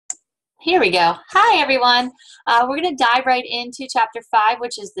Here we go. Hi, everyone. We're going to dive right into Chapter 5,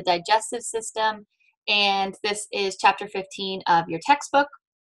 which is the digestive system. And this is Chapter 15 of your textbook.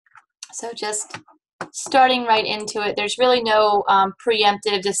 So just starting right into it, there's really no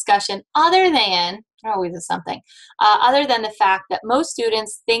preemptive discussion other than, always is something, other than the fact that most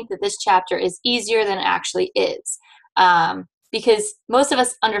students think that this chapter is easier than it actually is. Because most of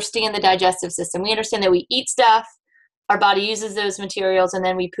us understand the digestive system. We understand that we eat stuff, our body uses those materials, and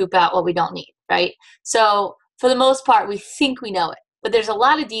then we poop out what we don't need, right? So for the most part, we think we know it. But there's a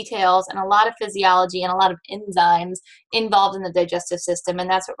lot of details and a lot of physiology and a lot of enzymes involved in the digestive system, and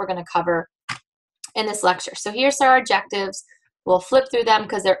that's what we're going to cover in this lecture. So here's our objectives. We'll flip through them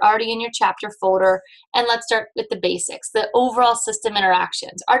because they're already in your chapter folder. And let's start with the basics, the overall system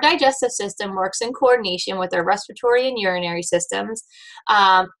interactions. Our digestive system works in coordination with our respiratory and urinary systems,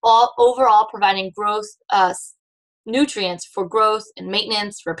 all overall providing growth, nutrients for growth and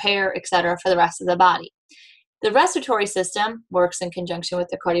maintenance, repair, etc. for the rest of the body. The respiratory system works in conjunction with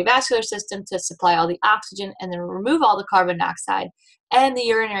the cardiovascular system to supply all the oxygen and then remove all the carbon dioxide. And the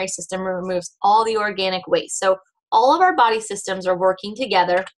urinary system removes all the organic waste. So all of our body systems are working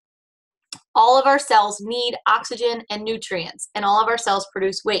together. All of our cells need oxygen and nutrients, and all of our cells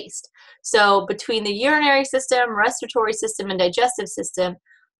produce waste. So between the urinary system, respiratory system, and digestive system,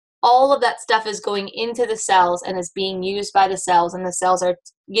 all of that stuff is going into the cells and is being used by the cells, and the cells are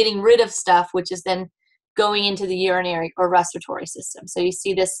getting rid of stuff, which is then going into the urinary or respiratory system. So you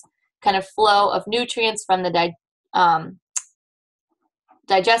see this kind of flow of nutrients from the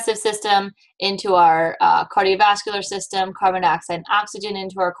digestive system into our cardiovascular system, carbon dioxide and oxygen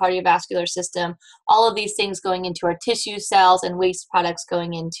into our cardiovascular system, all of these things going into our tissue cells, and waste products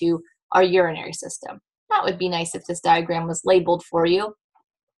going into our urinary system. That would be nice if this diagram was labeled for you.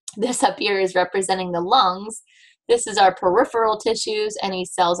 This up here is representing the lungs. This is our peripheral tissues, any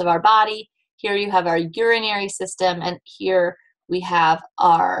cells of our body. Here you have our urinary system, and here we have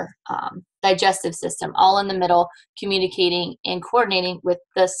our digestive system, all in the middle, communicating and coordinating with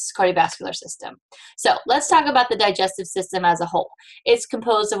this cardiovascular system. So let's talk about the digestive system as a whole. It's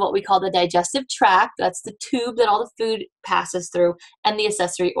composed of what we call the digestive tract. That's the tube that all the food passes through, and the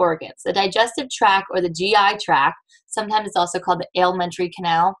accessory organs. The digestive tract, or the GI tract, sometimes it's also called the alimentary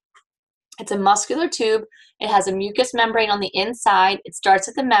canal. It's a muscular tube. It has a mucous membrane on the inside. It starts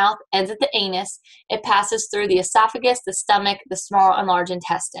at the mouth, ends at the anus. It passes through the esophagus, the stomach, the small and large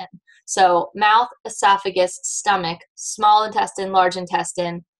intestine. So mouth, esophagus, stomach, small intestine, large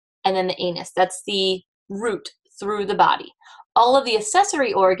intestine, and then the anus. That's the route through the body. All of the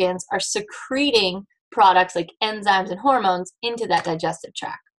accessory organs are secreting products like enzymes and hormones into that digestive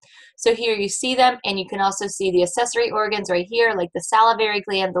tract. So here you see them, and you can also see the accessory organs right here, like the salivary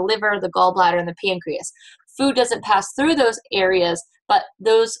gland, the liver, the gallbladder, and the pancreas. Food doesn't pass through those areas, but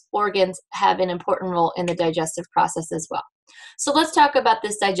those organs have an important role in the digestive process as well. So let's talk about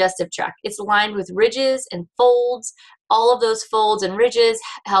this digestive tract. It's lined with ridges and folds. All of those folds and ridges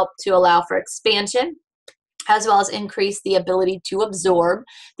help to allow for expansion, as well as increase the ability to absorb.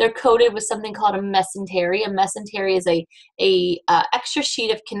 They're coated with something called a mesentery. A mesentery is a extra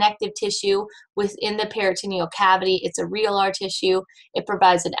sheet of connective tissue within the peritoneal cavity. It's a relar tissue. It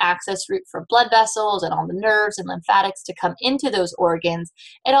provides an access route for blood vessels and all the nerves and lymphatics to come into those organs.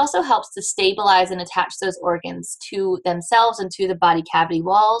 It also helps to stabilize and attach those organs to themselves and to the body cavity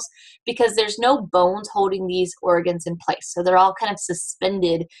walls, because there's no bones holding these organs in place. So they're all kind of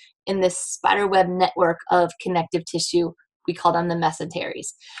suspended in this spiderweb network of connective tissue. We call them the mesenteries.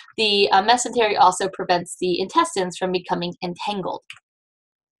 The mesentery also prevents the intestines from becoming entangled.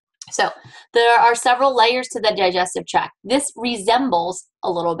 So there are several layers to the digestive tract. This resembles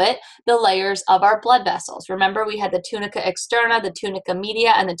a little bit the layers of our blood vessels. Remember, we had the tunica externa, the tunica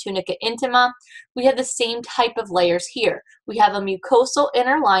media, and the tunica intima. We have the same type of layers here. We have a mucosal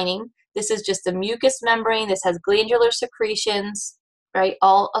inner lining. This is just a mucous membrane. This has glandular secretions, right,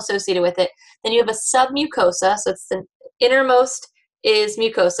 all associated with it. Then you have a submucosa, so it's the innermost is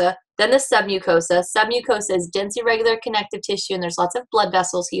mucosa, then the submucosa. Submucosa is dense irregular connective tissue, and there's lots of blood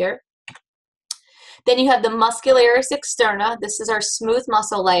vessels here. Then you have the muscularis externa. This is our smooth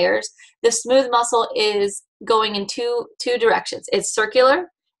muscle layers. The smooth muscle is going in two directions. It's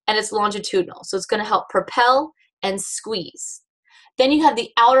circular and it's longitudinal, so it's going to help propel and squeeze. Then you have the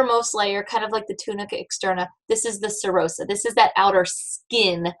outermost layer, kind of like the tunica externa. This is the serosa. This is that outer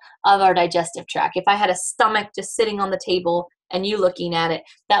skin of our digestive tract. If I had a stomach just sitting on the table and you looking at it,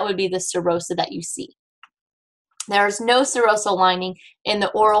 that would be the serosa that you see. There's no serosal lining in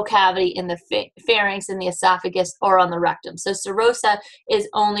the oral cavity, in the pharynx, in the esophagus, or on the rectum. So serosa is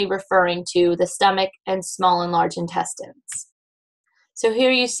only referring to the stomach and small and large intestines. So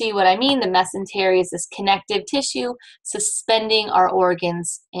here you see what I mean. The mesentery is this connective tissue suspending our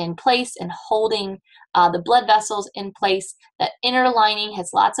organs in place and holding the blood vessels in place. That inner lining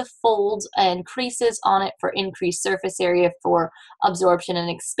has lots of folds and creases on it for increased surface area for absorption and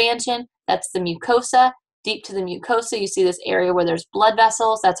expansion. That's the mucosa. Deep to the mucosa, you see this area where there's blood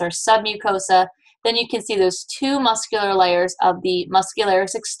vessels. That's our submucosa. Then you can see those two muscular layers of the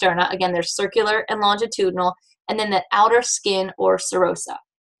muscularis externa. Again, they're circular and longitudinal. And then the outer skin or serosa.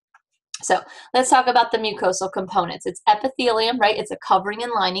 So let's talk about the mucosal components. It's epithelium, right? It's a covering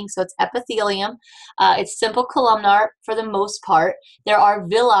and lining, so it's epithelium. It's simple columnar for the most part. There are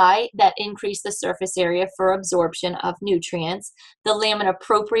villi that increase the surface area for absorption of nutrients. The lamina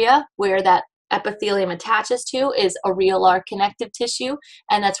propria, where that epithelium attaches to, is areolar connective tissue,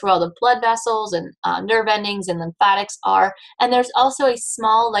 and that's where all the blood vessels and nerve endings and lymphatics are. And there's also a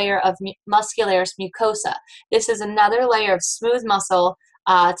small layer of muscularis mucosa. This is another layer of smooth muscle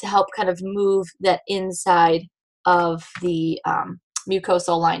to help kind of move that inside of the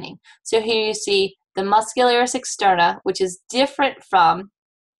mucosal lining. So here you see the muscularis externa, which is different from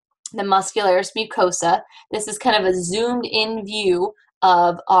the muscularis mucosa. This is kind of a zoomed in view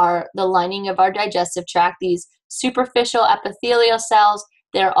of the lining of our digestive tract. These superficial epithelial cells,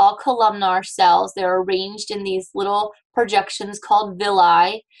 they're all columnar cells. They're arranged in these little projections called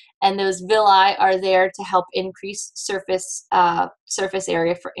villi, and those villi are there to help increase surface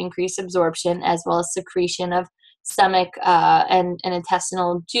area for increased absorption, as well as secretion of stomach and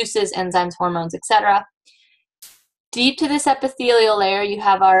intestinal juices, enzymes, hormones, etc. Deep to this epithelial layer, you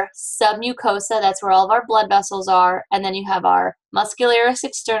have our submucosa. That's where all of our blood vessels are. And then you have our muscularis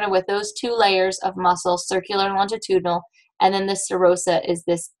externa with those two layers of muscle, circular and longitudinal. And then the serosa is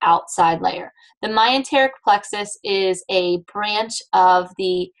this outside layer. The myenteric plexus is a branch of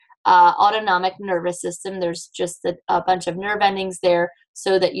the autonomic nervous system. There's just a bunch of nerve endings there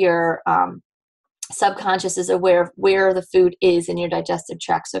so that your subconscious is aware of where the food is in your digestive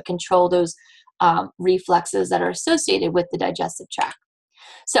tract. So control those reflexes that are associated with the digestive tract.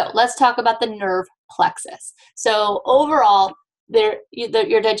 So let's talk about the nerve plexus. So overall,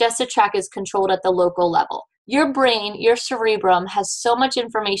 your digestive tract is controlled at the local level. Your brain, your cerebrum, has so much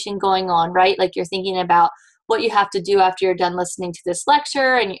information going on, right? Like you're thinking about what you have to do after you're done listening to this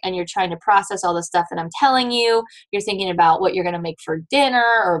lecture, and you're trying to process all the stuff that I'm telling you. You're thinking about what you're going to make for dinner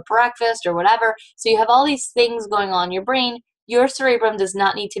or breakfast or whatever. So you have all these things going on in your brain. Your cerebrum does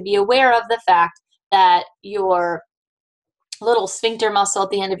not need to be aware of the fact that your little sphincter muscle at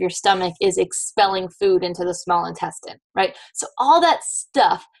the end of your stomach is expelling food into the small intestine, right? So all that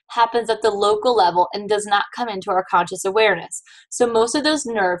stuff happens at the local level and does not come into our conscious awareness. So most of those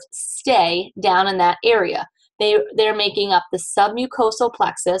nerves stay down in that area. They're making up the submucosal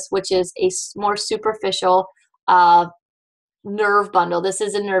plexus, which is a more superficial nerve bundle. This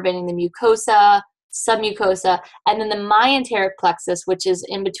is a nerve ending the mucosa, submucosa, and then the myenteric plexus, which is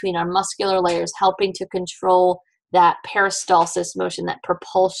in between our muscular layers, helping to control that peristalsis motion, that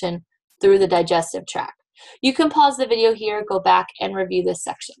propulsion through the digestive tract. You can pause the video here, go back and review this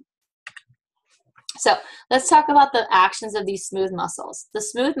section. So let's talk about the actions of these smooth muscles. The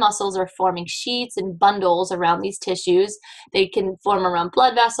smooth muscles are forming sheets and bundles around these tissues. They can form around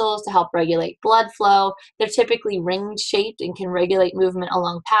blood vessels to help regulate blood flow. They're typically ring-shaped and can regulate movement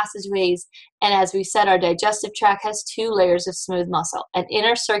along passageways. And as we said, our digestive tract has two layers of smooth muscle, an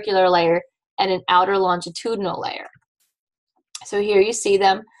inner circular layer and an outer longitudinal layer. So here you see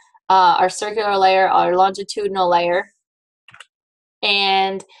them, our circular layer, our longitudinal layer.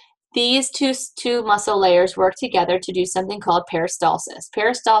 And these two muscle layers work together to do something called peristalsis.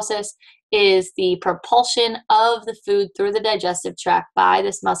 Peristalsis is the propulsion of the food through the digestive tract by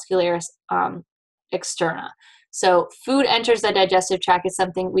this muscularis externa. So food enters the digestive tract is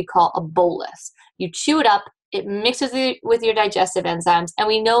something we call a bolus. You chew it up, it mixes with your digestive enzymes, and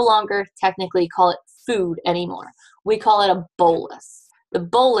we no longer technically call it food anymore. We call it a bolus. The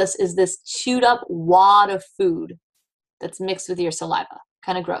bolus is this chewed up wad of food that's mixed with your saliva.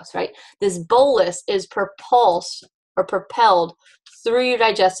 Kind of gross, right? This bolus is propelled through your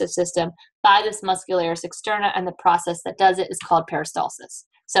digestive system by this muscularis externa, and the process that does it is called peristalsis.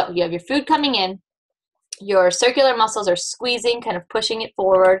 So you have your food coming in, your circular muscles are squeezing, kind of pushing it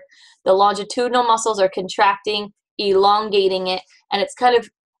forward. The longitudinal muscles are contracting, elongating it, and it's kind of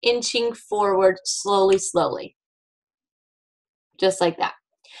inching forward slowly, slowly. Just like that.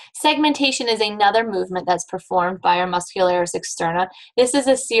 Segmentation is another movement that's performed by our muscularis externa. This is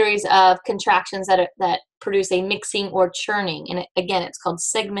a series of contractions that produce a mixing or churning, and again, it's called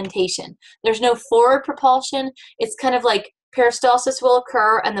segmentation. There's no forward propulsion. It's kind of like peristalsis will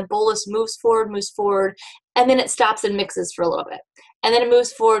occur, and the bolus moves forward, and then it stops and mixes for a little bit. and then it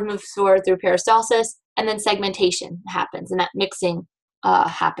moves forward through peristalsis, and then segmentation happens, and that mixing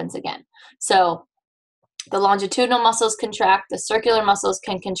happens again. So the longitudinal muscles contract, the circular muscles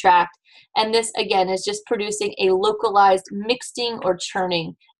can contract, and this again is just producing a localized mixing or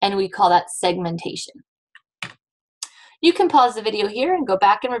churning, and we call that segmentation. You can pause the video here and go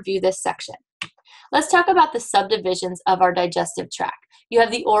back and review this section. Let's talk about the subdivisions of our digestive tract. You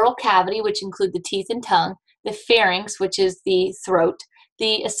have the oral cavity, which include the teeth and tongue, the pharynx, which is the throat,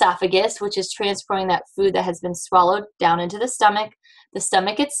 the esophagus, which is transporting that food that has been swallowed down into the stomach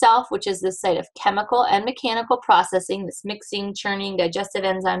itself, which is the site of chemical and mechanical processing, this mixing, churning, digestive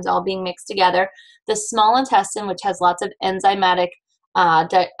enzymes all being mixed together, the small intestine, which has lots of enzymatic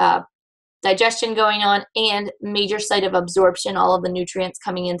digestion going on, and major site of absorption, all of the nutrients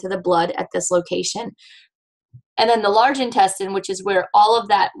coming into the blood at this location. And then the large intestine, which is where all of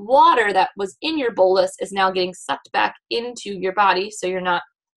that water that was in your bolus is now getting sucked back into your body, so you're not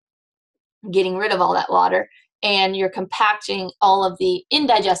getting rid of all that water, and you're compacting all of the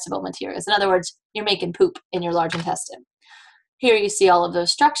indigestible materials. In other words, you're making poop in your large intestine. Here you see all of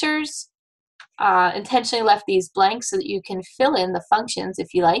those structures. Intentionally left these blank so that you can fill in the functions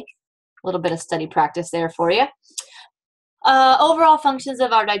if you like. A little bit of study practice there for you. Overall functions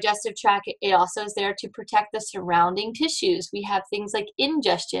of our digestive tract, it also is there to protect the surrounding tissues. We have things like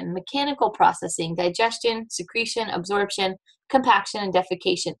ingestion, mechanical processing, digestion, secretion, absorption, compaction, and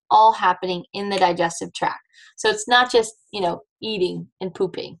defecation, all happening in the digestive tract. So it's not just, eating and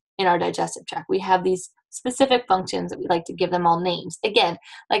pooping in our digestive tract. We have these specific functions that we like to give them all names. Again,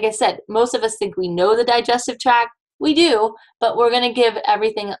 like I said, most of us think we know the digestive tract. We do, but we're going to give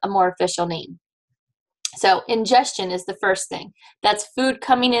everything a more official name. So ingestion is the first thing. That's food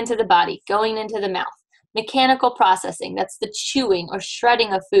coming into the body, going into the mouth. Mechanical processing, that's the chewing or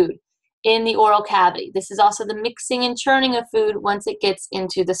shredding of food in the oral cavity. This is also the mixing and churning of food once it gets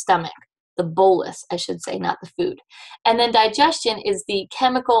into the stomach. The bolus, I should say, not the food. And then digestion is the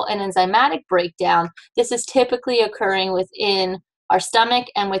chemical and enzymatic breakdown. This is typically occurring within our stomach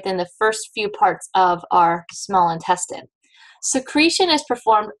and within the first few parts of our small intestine. Secretion is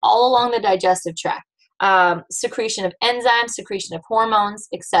performed all along the digestive tract. Secretion of enzymes, secretion of hormones,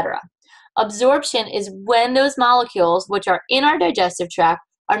 etc. Absorption is when those molecules, which are in our digestive tract,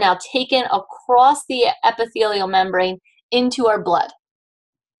 are now taken across the epithelial membrane into our blood.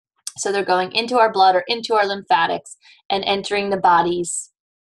 So they're going into our blood or into our lymphatics and entering the body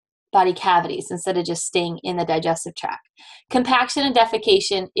cavities instead of just staying in the digestive tract. Compaction and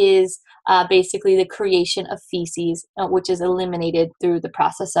defecation is basically the creation of feces, which is eliminated through the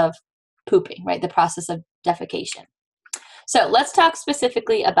process of pooping, right? The process of defecation. So let's talk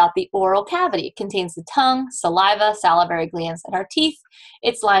specifically about the oral cavity. It contains the tongue, saliva, salivary glands, and our teeth.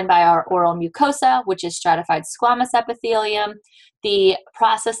 It's lined by our oral mucosa, which is stratified squamous epithelium. The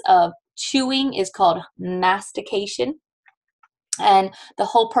process of chewing is called mastication. And the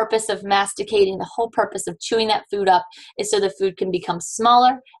whole purpose of masticating, the whole purpose of chewing that food up is so the food can become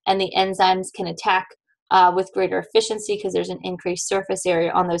smaller and the enzymes can attack with greater efficiency because there's an increased surface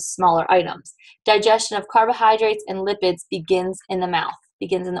area on those smaller items. Digestion of carbohydrates and lipids begins in the mouth,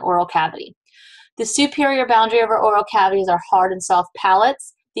 begins in the oral cavity. The superior boundary of our oral cavity is our hard and soft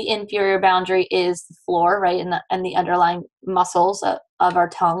palates. The inferior boundary is the floor, right, and the underlying muscles of our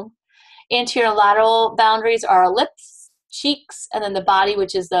tongue. Anterior lateral boundaries are our lips, cheeks, and then the body,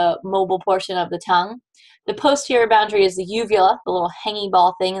 which is the mobile portion of the tongue. The posterior boundary is the uvula, the little hanging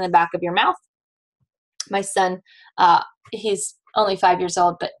ball thing in the back of your mouth. My son, he's only 5 years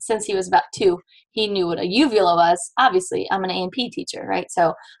old, but since he was about 2, he knew what a uvula was. Obviously, I'm an A&P teacher, right?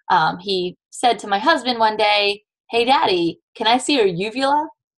 So he said to my husband one day, "Hey, Daddy, can I see your uvula?"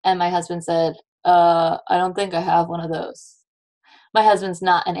 And my husband said, I don't think I have one of those. My husband's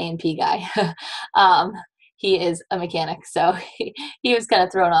not an A&P guy. He is a mechanic, so he was kind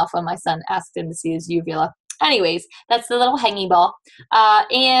of thrown off when my son asked him to see his uvula. Anyways, that's the little hanging ball.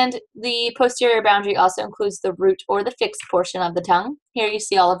 And the posterior boundary also includes the root or the fixed portion of the tongue. Here you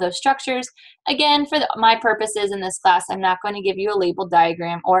see all of those structures. Again, for my purposes in this class, I'm not going to give you a labeled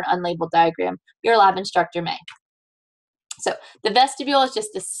diagram or an unlabeled diagram. Your lab instructor may. So the vestibule is just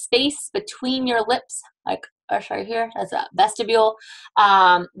the space between your lips, like right here, that's a vestibule.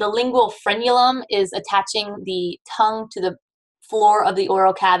 The lingual frenulum is attaching the tongue to the floor of the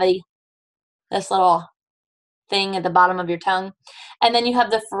oral cavity. This little thing at the bottom of your tongue. And then you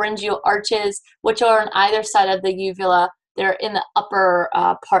have the pharyngeal arches, which are on either side of the uvula. They're in the upper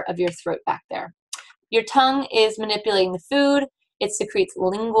part of your throat back there. Your tongue is manipulating the food. It secretes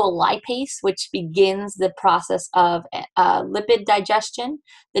lingual lipase, which begins the process of lipid digestion.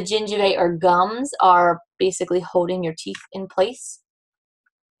 The gingivae or gums are basically holding your teeth in place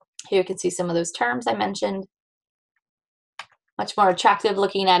Here you can see some of those terms I mentioned. Much more attractive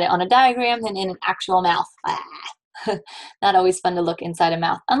looking at it on a diagram than in an actual mouth. Not always fun to look inside a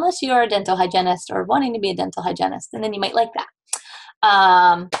mouth, unless you are a dental hygienist or wanting to be a dental hygienist, and then you might like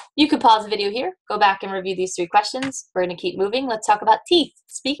that. You could pause the video here, go back and review these 3 questions. We're going to keep moving. Let's talk about teeth.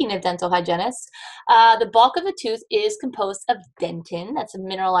 Speaking of dental hygienists, the bulk of the tooth is composed of dentin. That's a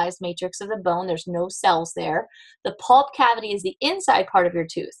mineralized matrix of the bone. There's no cells there. The pulp cavity is the inside part of your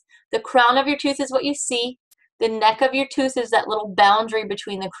tooth. The crown of your tooth is what you see. The neck of your tooth is that little boundary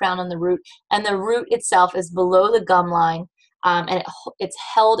between the crown and the root itself is below the gum line, and it's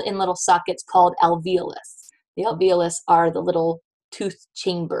held in little sockets called alveolus. The alveolus are the little tooth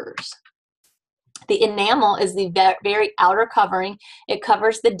chambers. The enamel is the very outer covering. It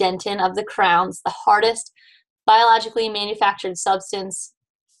covers the dentin of the crown. It's the hardest biologically manufactured substance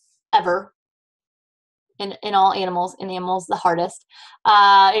ever. In all animals, enamels the hardest.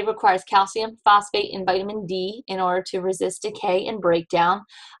 It requires calcium, phosphate, and vitamin D in order to resist decay and breakdown.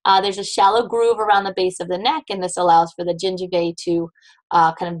 There's a shallow groove around the base of the neck, and this allows for the gingivae to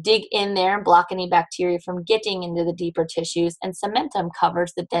kind of dig in there and block any bacteria from getting into the deeper tissues. And cementum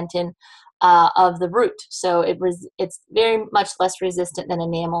covers the dentin of the root, so it's very much less resistant than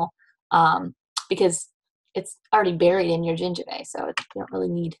enamel because it's already buried in your gingivae, so you don't really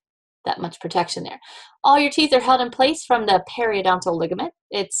need that much protection there. All your teeth are held in place from the periodontal ligament.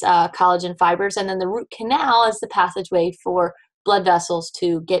 It's collagen fibers, and then the root canal is the passageway for blood vessels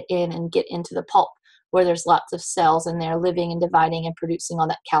to get in and get into the pulp, where there's lots of cells in there living and dividing and producing all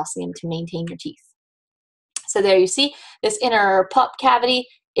that calcium to maintain your teeth. So there you see, this inner pulp cavity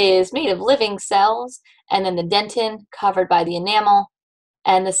is made of living cells, and then the dentin covered by the enamel,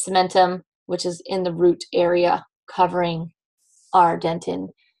 and the cementum, which is in the root area covering our dentin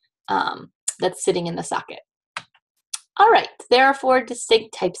that's sitting in the socket. All right, there are 4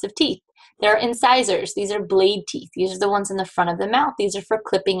 distinct types of teeth. There are incisors. These are blade teeth. These are the ones in the front of the mouth. These are for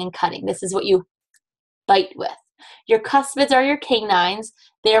clipping and cutting. This is what you bite with. Your cuspids are your canines.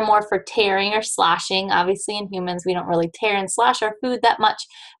 They're more for tearing or slashing. Obviously, in humans, we don't really tear and slash our food that much,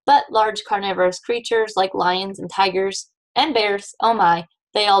 but large carnivorous creatures like lions and tigers and bears, oh my,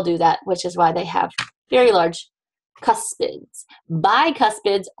 they all do that, which is why they have very large cuspids.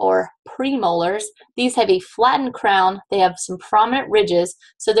 Bicuspids or premolars, these have a flattened crown. They have some prominent ridges,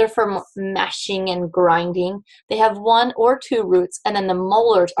 so they're for mashing and grinding. They have 1 or 2 roots, and then the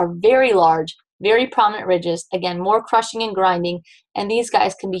molars are very large, very prominent ridges, again, more crushing and grinding, and these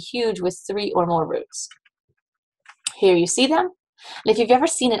guys can be huge with 3 or more roots. Here you see them. And if you've ever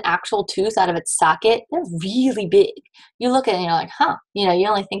seen an actual tooth out of its socket, they're really big. You look at it and you're like, huh, you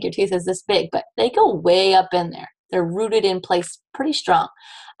only think your tooth is this big, but they go way up in there. They're rooted in place pretty strong.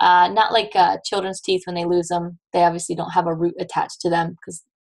 Not like children's teeth when they lose them. They obviously don't have a root attached to them because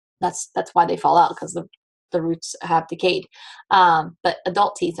that's why they fall out, because the roots have decayed. But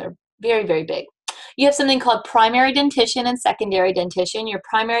adult teeth are very, very big. You have something called primary dentition and secondary dentition. Your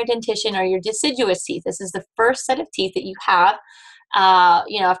primary dentition are your deciduous teeth. This is the first set of teeth that you have.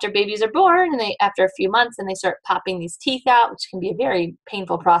 After babies are born, and after a few months, and they start popping these teeth out, which can be a very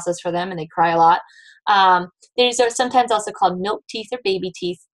painful process for them, and they cry a lot. These are sometimes also called milk teeth or baby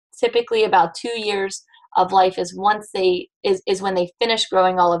teeth. Typically, about 2 years of life is when they finish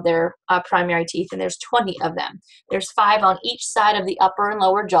growing all of their primary teeth, and there's 20 of them. There's 5 on each side of the upper and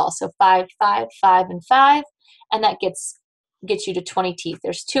lower jaw, so 5, 5, 5, and 5, and that gets you to 20 teeth.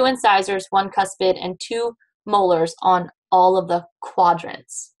 There's 2 incisors, 1 cuspid, and 2 molars on all of the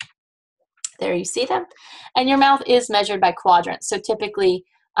quadrants. There you see them. And your mouth is measured by quadrants. So typically,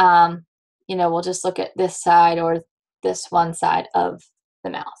 we'll just look at this side or this one side of the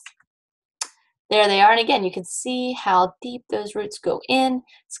mouth. There they are. And again, you can see how deep those roots go in.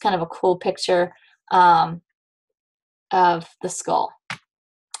 It's kind of a cool picture of the skull.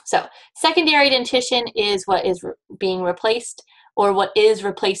 So secondary dentition is what is being replaced, or what is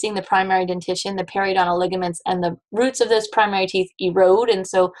replacing the primary dentition. The periodontal ligaments and the roots of those primary teeth erode, and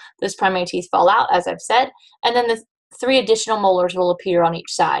so those primary teeth fall out, as I've said. And then the 3 additional molars will appear on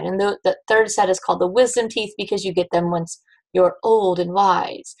each side. And the third set is called the wisdom teeth because you get them once you're old and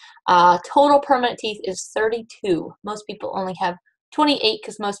wise. Total permanent teeth is 32. Most people only have 28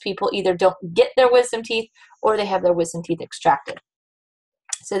 because most people either don't get their wisdom teeth or they have their wisdom teeth extracted.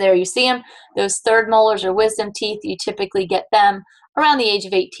 So there you see them. Those third molars or wisdom teeth, you typically get them around the age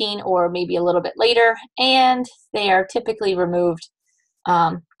of 18 or maybe a little bit later, and they are typically removed,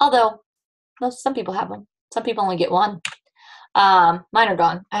 although some people have them. Some people only get 1. Mine are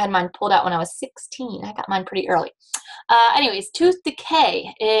gone. I had mine pulled out when I was 16. I got mine pretty early. Anyways, tooth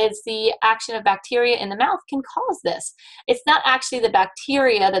decay is the action of bacteria in the mouth can cause this. It's not actually the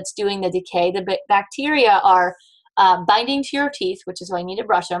bacteria that's doing the decay. The bacteria are binding to your teeth, which is why you need to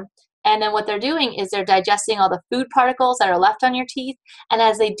brush them. And then what they're doing is they're digesting all the food particles that are left on your teeth. And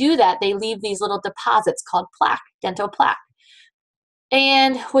as they do that, they leave these little deposits called plaque, dental plaque.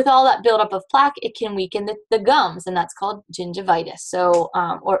 And with all that buildup of plaque, it can weaken the gums, and that's called gingivitis. So,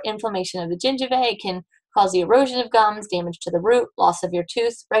 or inflammation of the gingivae. It can cause the erosion of gums, damage to the root, loss of your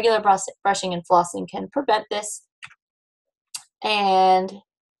tooth. Regular brushing and flossing can prevent this. And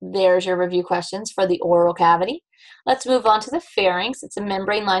there's your review questions for the oral cavity. Let's move on to the pharynx. It's a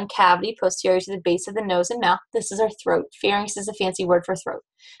membrane-lined cavity posterior to the base of the nose and mouth. This is our throat. Pharynx is a fancy word for throat.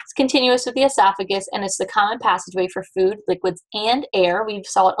 It's continuous with the esophagus, and it's the common passageway for food, liquids, and air. We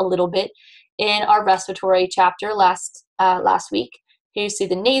saw it a little bit in our respiratory chapter last week. Here you see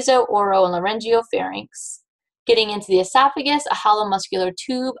the naso, oro, and laryngeal pharynx. Getting into the esophagus, a hollow muscular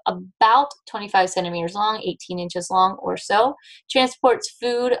tube about 25 centimeters long, 18 inches long or so, transports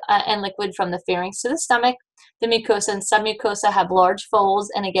food and liquid from the pharynx to the stomach. The mucosa and submucosa have large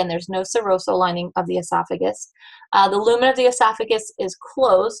folds, and again, there's no serosal lining of the esophagus. The lumen of the esophagus is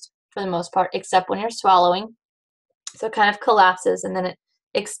closed for the most part, except when you're swallowing. So it kind of collapses, and then it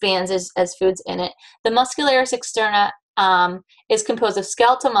expands as food's in it. The muscularis externa is composed of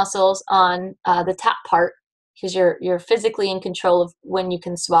skeletal muscles on the top part, because you're physically in control of when you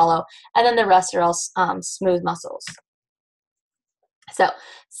can swallow, and then the rest are all smooth muscles. So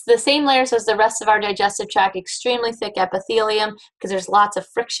it's the same layers as the rest of our digestive tract, extremely thick epithelium because there's lots of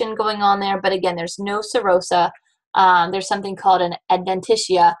friction going on there, but again, there's no serosa. There's something called an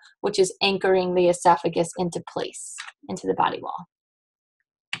adventitia, which is anchoring the esophagus into place, into the body wall.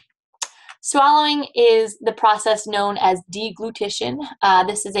 Swallowing is the process known as deglutition.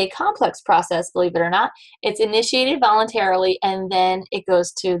 This is a complex process, believe it or not. It's initiated voluntarily, and then it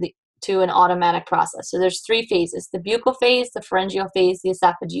goes to an automatic process. So there's 3 phases: the buccal phase, the pharyngeal phase, the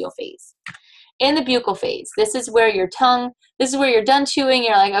esophageal phase. In the buccal phase, this is where you're done chewing,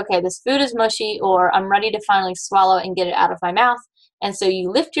 you're like, okay, this food is mushy, or I'm ready to finally swallow and get it out of my mouth. And so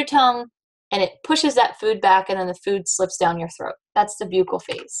you lift your tongue, and it pushes that food back, and then the food slips down your throat. That's the buccal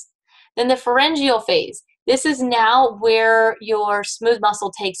phase. Then the pharyngeal phase. This is now where your smooth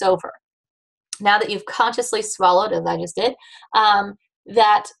muscle takes over. Now that you've consciously swallowed, as I just did,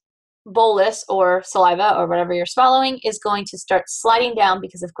 that bolus or saliva or whatever you're swallowing is going to start sliding down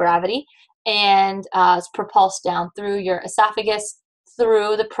because of gravity, and it's propulsed down through your esophagus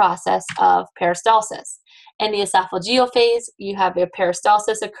through the process of peristalsis. In the esophageal phase, you have your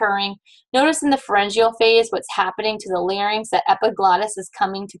peristalsis occurring. Notice in the pharyngeal phase what's happening to the larynx, that epiglottis is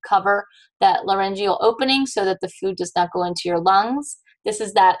coming to cover that laryngeal opening so that the food does not go into your lungs. This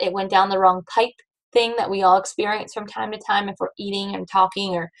is that it went down the wrong pipe thing that we all experience from time to time if we're eating and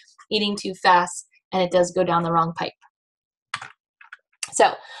talking or eating too fast, and it does go down the wrong pipe.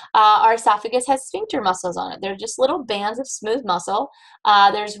 So our esophagus has sphincter muscles on it. They're just little bands of smooth muscle.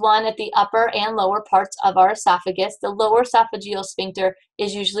 There's one at the upper and lower parts of our esophagus. The lower esophageal sphincter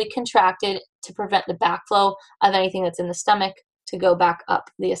is usually contracted to prevent the backflow of anything that's in the stomach to go back up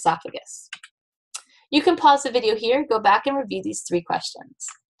the esophagus. You can pause the video here, go back and review these 3 questions.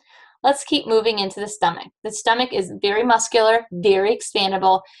 Let's keep moving into the stomach. The stomach is very muscular, very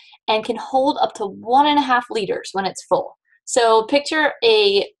expandable, and can hold up to 1.5 liters when it's full. So picture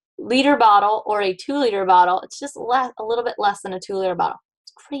a liter bottle or a 2-liter bottle. It's just a little bit less than a 2-liter bottle.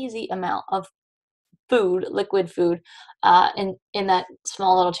 It's a crazy amount of food, liquid food, in that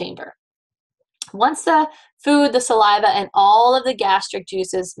small little chamber. Once the food, the saliva, and all of the gastric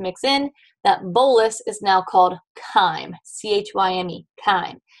juices mix in, that bolus is now called chyme, C-H-Y-M-E,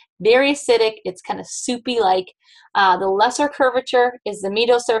 chyme. Very acidic, it's kind of soupy-like. The lesser curvature is the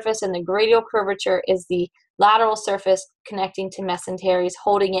medial surface, and the greater curvature is the lateral surface connecting to mesenteries,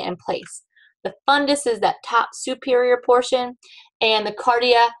 holding it in place. The fundus is that top superior portion, and the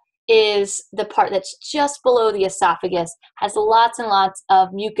cardia is the part that's just below the esophagus, has lots and lots of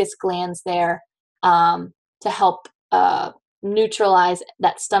mucus glands there to help neutralize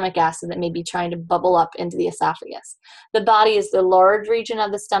that stomach acid that may be trying to bubble up into the esophagus. The body is the large region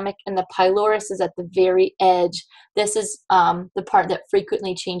of the stomach, and the pylorus is at the very edge. This is the part that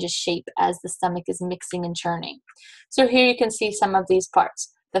frequently changes shape as the stomach is mixing and churning. So here you can see some of these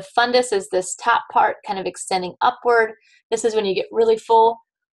parts. The fundus is this top part kind of extending upward. This is when you get really full.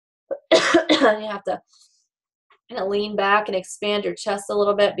 You have to kind of lean back and expand your chest a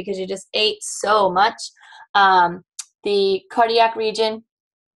little bit because you just ate so much. The cardiac region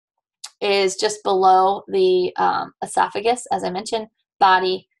is just below the esophagus, as I mentioned,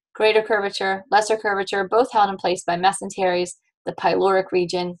 body, greater curvature, lesser curvature, both held in place by mesenteries, the pyloric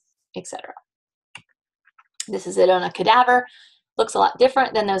region, etc. This is it on a cadaver. Looks a lot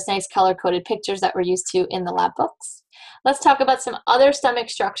different than those nice color-coded pictures that we're used to in the lab books. Let's talk about some other stomach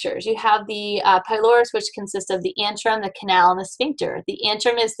structures. You have the pylorus, which consists of the antrum, the canal, and the sphincter. The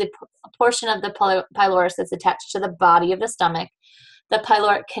antrum is the portion of the pylorus that's attached to the body of the stomach. The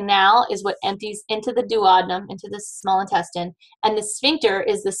pyloric canal is what empties into the duodenum, into the small intestine, and the sphincter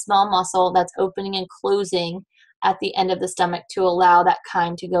is the small muscle that's opening and closing at the end of the stomach to allow that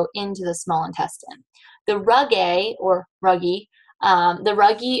chyme to go into the small intestine. The rugae, or ruggy, the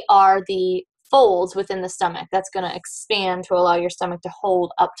ruggy are the folds within the stomach that's going to expand to allow your stomach to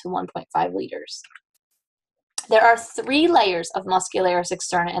hold up to 1.5 liters. There are 3 layers of muscularis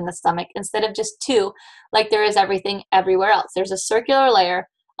externa in the stomach instead of just 2, like there is everything everywhere else. There's a circular layer,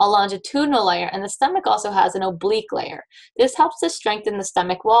 a longitudinal layer, and the stomach also has an oblique layer. This helps to strengthen the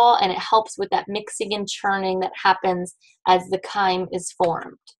stomach wall, and it helps with that mixing and churning that happens as the chyme is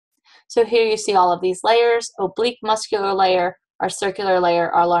formed. So here you see all of these layers: oblique muscular layer, our circular layer,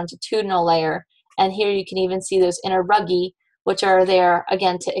 our longitudinal layer, and here you can even see those inner ruggy, which are there,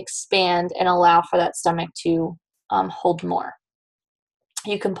 again, to expand and allow for that stomach to hold more.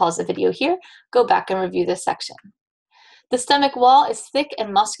 You can pause the video here, go back and review this section. The stomach wall is thick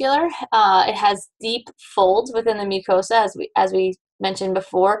and muscular. It has deep folds within the mucosa, as we mentioned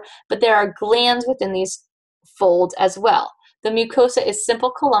before, but there are glands within these folds as well. The mucosa is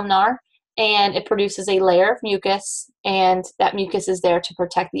simple columnar, and it produces a layer of mucus, and that mucus is there to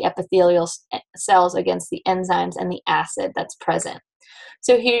protect the epithelial cells against the enzymes and the acid that's present.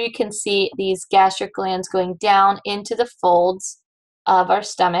 So here you can see these gastric glands going down into the folds of our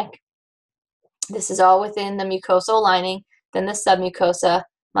stomach. This is all within the mucosal lining, then the submucosa,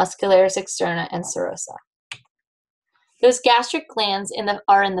 muscularis externa, and serosa. Those gastric glands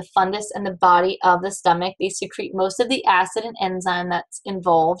are in the fundus and the body of the stomach. They secrete most of the acid and enzyme that's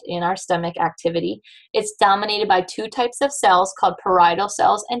involved in our stomach activity. It's dominated by 2 types of cells called parietal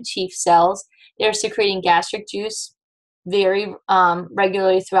cells and chief cells. They're secreting gastric juice very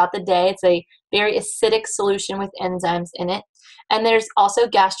regularly throughout the day. It's a very acidic solution with enzymes in it. And there's also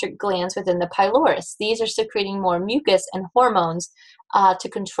gastric glands within the pylorus. These are secreting more mucus and hormones to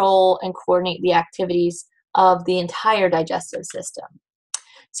control and coordinate the activities of the entire digestive system.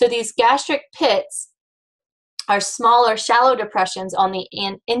 So these gastric pits are smaller, shallow depressions on the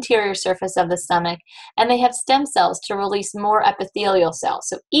interior surface of the stomach, and they have stem cells to release more epithelial cells.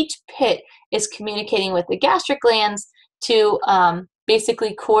 So each pit is communicating with the gastric glands to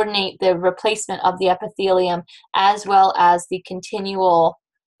basically coordinate the replacement of the epithelium as well as the continual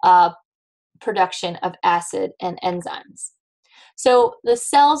production of acid and enzymes. So the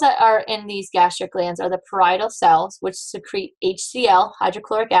cells that are in these gastric glands are the parietal cells, which secrete HCl,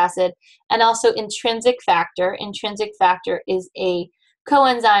 hydrochloric acid, and also intrinsic factor. Intrinsic factor is a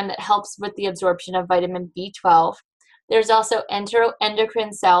coenzyme that helps with the absorption of vitamin B12. There's also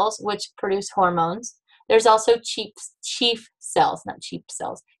enteroendocrine cells, which produce hormones. There's also chief cells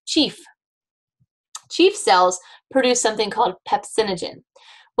produce something called pepsinogen.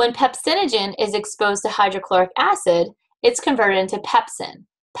 When pepsinogen is exposed to hydrochloric acid, it's converted into pepsin.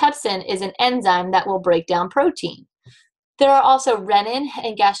 Pepsin is an enzyme that will break down protein. There are also renin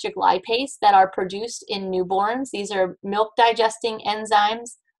and gastric lipase that are produced in newborns. These are milk-digesting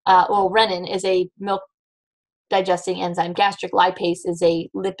enzymes. Renin is a milk-digesting enzyme. Gastric lipase is a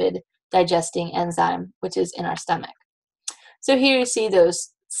lipid-digesting enzyme, which is in our stomach. So here you see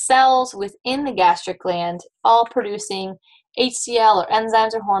those cells within the gastric gland all producing HCl or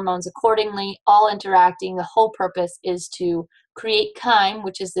enzymes or hormones accordingly, all interacting. The whole purpose is to create chyme,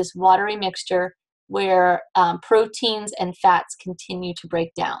 which is this watery mixture where proteins and fats continue to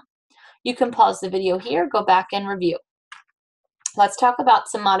break down. You can pause the video here, go back and review. Let's talk about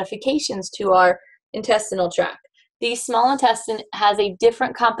some modifications to our intestinal tract. The small intestine has a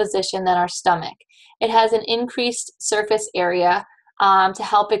different composition than our stomach. It has an increased surface area to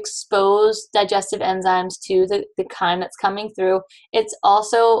help expose digestive enzymes to the chyme that's coming through. It's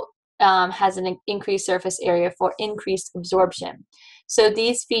also has an increased surface area for increased absorption. So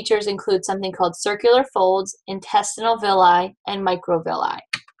these features include something called circular folds, intestinal villi, and microvilli.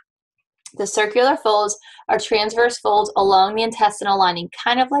 The circular folds are transverse folds along the intestinal lining,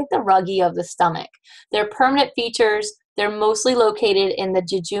 kind of like the ruggy of the stomach. They're permanent features. They're mostly located in the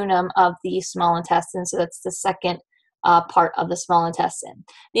jejunum of the small intestine, so that's the second part of the small intestine.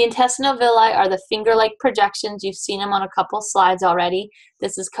 The intestinal villi are the finger-like projections. You've seen them on a couple slides already.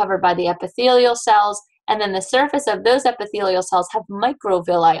 This is covered by the epithelial cells, And then the surface of those epithelial cells have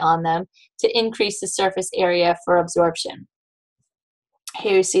microvilli on them to increase the surface area for absorption.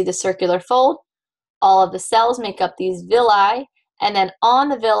 Here you see the circular fold. All of the cells make up these villi, and then on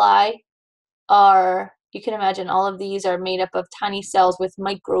the villi are, you can imagine all of these are made up of tiny cells with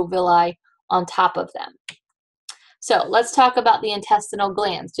microvilli on top of them. So let's talk about the intestinal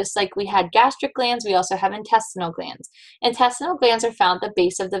glands. Just like we had gastric glands, we also have intestinal glands. Intestinal glands are found at the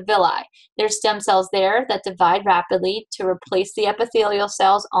base of the villi. There's stem cells there that divide rapidly to replace the epithelial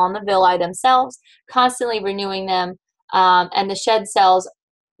cells on the villi themselves, constantly renewing them, and the shed cells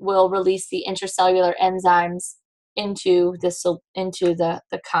will release the intracellular enzymes into the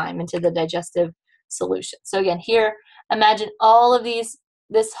chyme, into the digestive solution. So again, here, imagine all of these,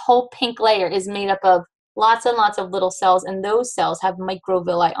 this whole pink layer is made up of lots and lots of little cells, and those cells have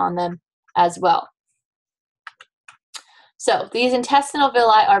microvilli on them as well. So these intestinal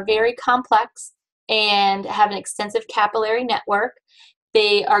villi are very complex and have an extensive capillary network.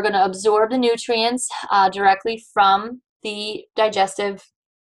 They are going to absorb the nutrients directly from the digestive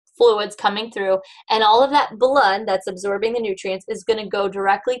fluids coming through, and all of that blood that's absorbing the nutrients is going to go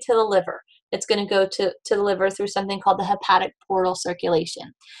directly to the liver. It's going to go to the liver through something called the hepatic portal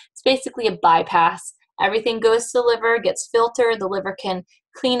circulation. It's basically a bypass. Everything goes to the liver, gets filtered, the liver can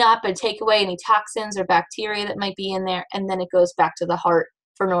clean up and take away any toxins or bacteria that might be in there, and then it goes back to the heart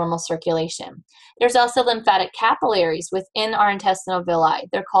for normal circulation. There's also lymphatic capillaries within our intestinal villi.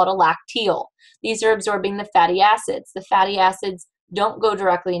 They're called a lacteal. These are absorbing the fatty acids. The fatty acids don't go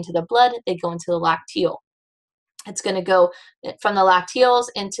directly into the blood, they go into the lacteal. It's going to go from the lacteals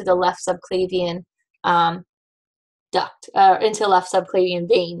into the left subclavian duct, into the left subclavian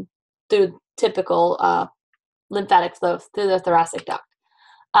vein through typical lymphatic flow through the thoracic duct.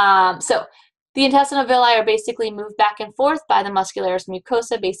 So the intestinal villi are basically moved back and forth by the muscularis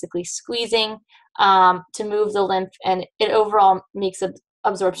mucosa, basically squeezing to move the lymph, and it overall makes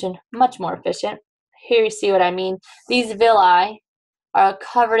absorption much more efficient. Here you see what I mean. These villi are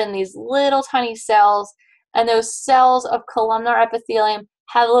covered in these little tiny cells, and those cells of columnar epithelium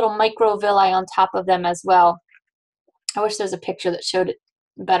have little microvilli on top of them as well. I wish there was a picture that showed it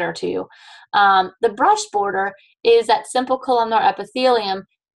better to you. The brush border is that simple columnar epithelium,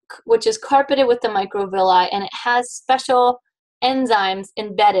 which is carpeted with the microvilli, and it has special enzymes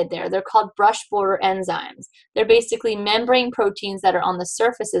embedded there. They're called brush border enzymes. They're basically membrane proteins that are on the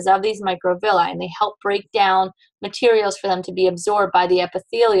surfaces of these microvilli, and they help break down materials for them to be absorbed by the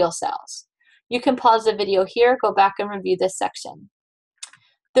epithelial cells. You can pause the video here, go back and review this section.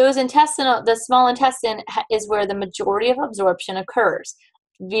 The small intestine is where the majority of absorption occurs.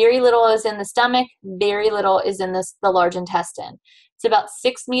 Very little is in the stomach, very little is in the large intestine. It's about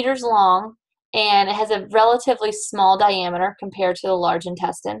 6 meters long, and it has a relatively small diameter compared to the large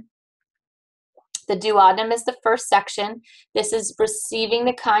intestine. The duodenum is the first section. This is receiving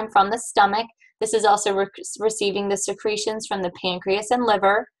the chyme from the stomach. This is also receiving the secretions from the pancreas and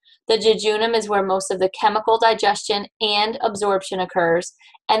liver. The jejunum is where most of the chemical digestion and absorption occurs.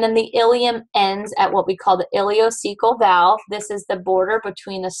 And then the ileum ends at what we call the ileocecal valve. This is the border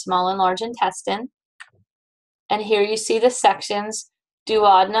between the small and large intestine. And here you see the sections: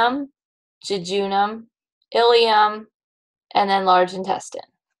 duodenum, jejunum, ileum, and then large intestine.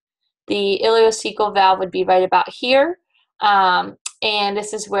 The ileocecal valve would be right about here, and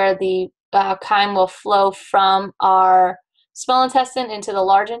this is where the chyme will flow from our small intestine into the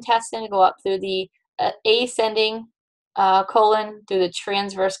large intestine, go up through the ascending colon, through the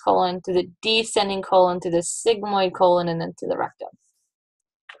transverse colon, through the descending colon, through the sigmoid colon, and then to the rectum.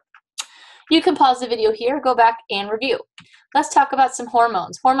 You can pause the video here, go back and review. Let's talk about some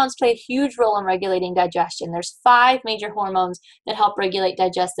hormones. Hormones play a huge role in regulating digestion. There's 5 major hormones that help regulate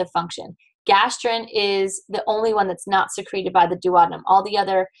digestive function. Gastrin is the only one that's not secreted by the duodenum. All the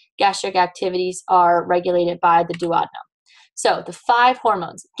other gastric activities are regulated by the duodenum. So the 5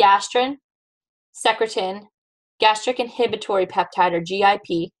 hormones: gastrin, secretin, gastric inhibitory peptide or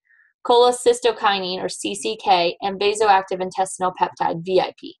GIP, cholecystokinin or CCK, and vasoactive intestinal peptide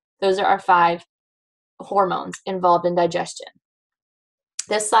VIP. Those are our 5 hormones involved in digestion.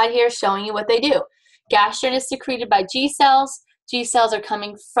 This slide here is showing you what they do. Gastrin is secreted by G cells. G cells are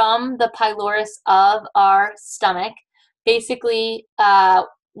coming from the pylorus of our stomach. Basically,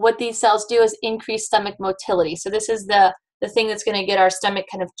 what these cells do is increase stomach motility. So this is the thing that's going to get our stomach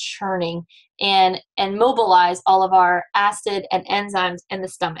kind of churning and mobilize all of our acid and enzymes in the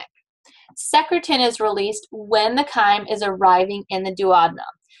stomach. Secretin is released when the chyme is arriving in the duodenum.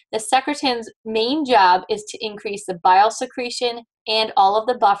 The secretin's main job is to increase the bile secretion and all of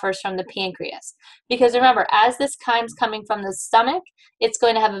the buffers from the pancreas. Because remember, as this chyme's coming from the stomach, it's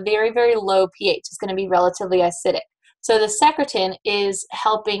going to have a very, very low pH. It's going to be relatively acidic. So the secretin is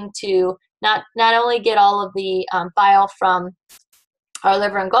helping to not only get all of the bile from our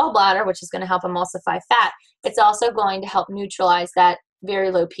liver and gallbladder, which is going to help emulsify fat, it's also going to help neutralize that very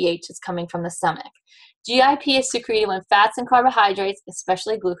low pH that's coming from the stomach. GIP is secreted when fats and carbohydrates,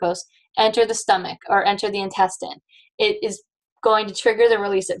 especially glucose, enter the stomach or enter the intestine. It is going to trigger the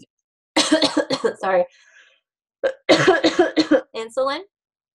release of sorry, insulin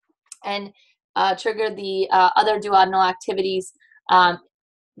and trigger the other duodenal activities,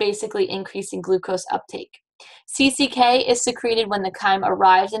 basically increasing glucose uptake. CCK is secreted when the chyme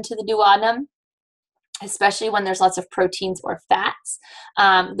arrives into the duodenum, especially when there's lots of proteins or fats.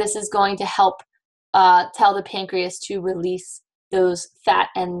 This is going to help tell the pancreas to release those fat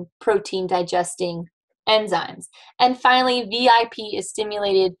and protein digesting enzymes. And finally, VIP is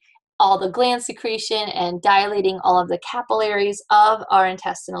stimulated all the gland secretion and dilating all of the capillaries of our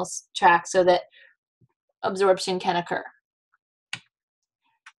intestinal tract so that absorption can occur.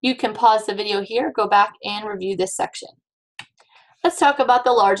 You can pause the video here, go back and review this section. Let's talk about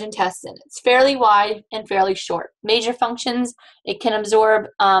the large intestine. It's fairly wide and fairly short. Major functions, it can absorb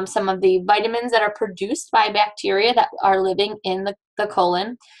some of the vitamins that are produced by bacteria that are living in the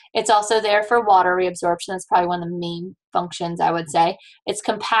colon. It's also there for water reabsorption. That's probably one of the main functions, I would say. It's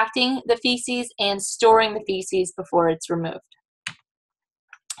compacting the feces and storing the feces before it's removed.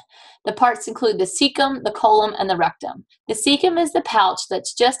 The parts include the cecum, the colon, and the rectum. The cecum is the pouch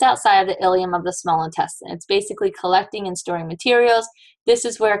that's just outside of the ileum of the small intestine. It's basically collecting and storing materials. This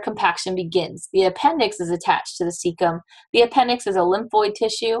is where compaction begins. The appendix is attached to the cecum. The appendix is a lymphoid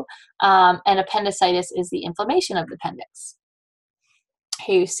tissue, and appendicitis is the inflammation of the appendix.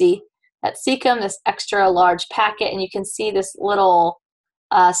 Here you see that cecum, this extra large packet, and you can see this little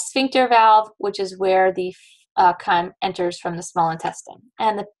sphincter valve, which is where the chyme enters from the small intestine,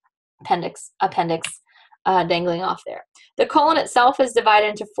 and the appendix dangling off there. The colon itself is divided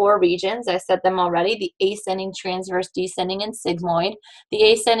into 4 regions. I said them already: the ascending, transverse, descending, and sigmoid.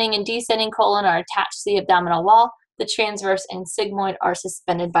 The ascending and descending colon are attached to the abdominal wall. The transverse and sigmoid are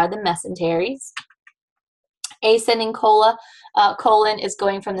suspended by the mesenteries. Ascending colon is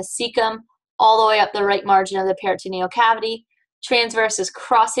going from the cecum all the way up the right margin of the peritoneal cavity. Transverse is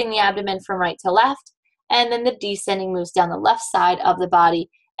crossing the abdomen from right to left, and then the descending moves down the left side of the body.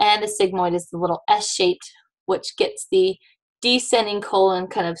 And the sigmoid is the little S-shaped, which gets the descending colon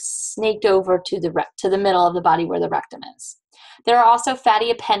kind of snaked over to the middle of the body where the rectum is. There are also fatty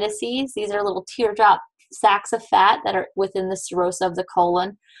appendices. These are little teardrop sacs of fat that are within the serosa of the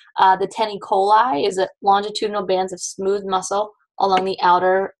colon. The tenecoli is longitudinal bands of smooth muscle along the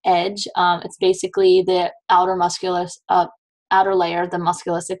outer edge. It's basically the outer layer, the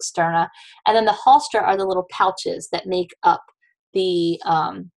musculus externa. And then the halstra are the little pouches that make up the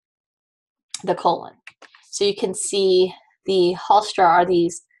colon. So you can see the halstra are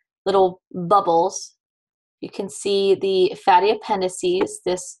these little bubbles. You can see the fatty appendices,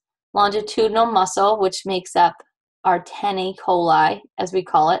 this longitudinal muscle, which makes up our tenecoli, as we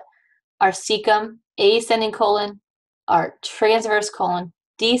call it, our cecum, ascending colon, our transverse colon,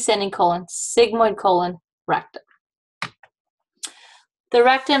 descending colon, sigmoid colon, rectum. The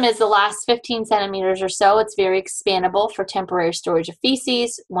rectum is the last 15 centimeters or so. It's very expandable for temporary storage of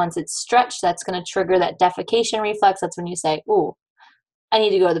feces. Once it's stretched, that's going to trigger that defecation reflex. That's when you say, ooh, I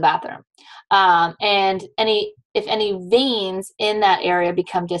need to go to the bathroom. And if any veins in that area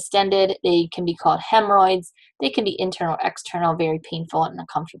become distended, they can be called hemorrhoids. They can be internal or external, very painful and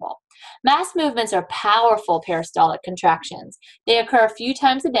uncomfortable. Mass movements are powerful peristaltic contractions. They occur a few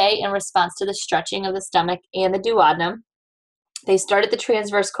times a day in response to the stretching of the stomach and the duodenum. They start at the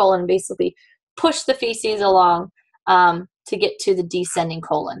transverse colon and basically push the feces along to get to the descending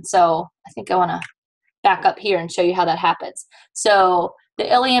colon. So I think I want to back up here and show you how that happens. So the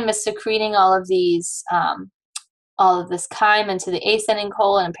ileum is secreting all of these, all of this chyme into the ascending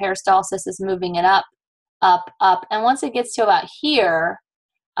colon, and peristalsis is moving it up, up, up. And once it gets to about here,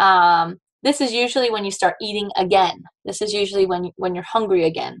 this is usually when you start eating again. This is usually when you're hungry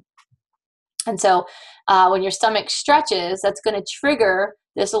again. And so when your stomach stretches, that's going to trigger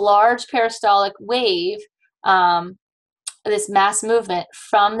this large peristaltic wave, this mass movement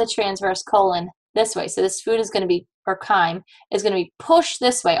from the transverse colon this way. So this food is going to be, or chyme, is going to be pushed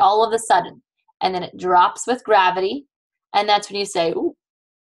this way all of a sudden. And then it drops with gravity. And that's when you say, ooh,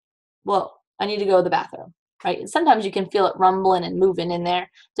 whoa, I need to go to the bathroom, right? And sometimes you can feel it rumbling and moving in there,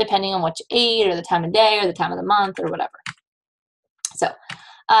 depending on what you ate or the time of day or the time of the month or whatever. So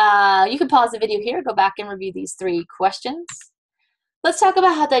You can pause the video here, go back and review these 3 questions. Let's talk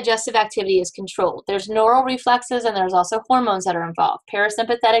about how digestive activity is controlled. There's neural reflexes and there's also hormones that are involved.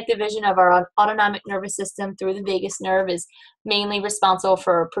 Parasympathetic division of our autonomic nervous system through the vagus nerve is mainly responsible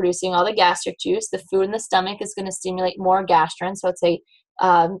for producing all the gastric juice. The food in the stomach is going to stimulate more gastrin, so it's a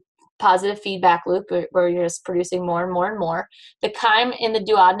positive feedback loop where you're just producing more and more and more. The chyme in the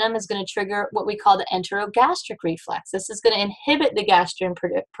duodenum is going to trigger what we call the enterogastric reflex. This is going to inhibit the gastrin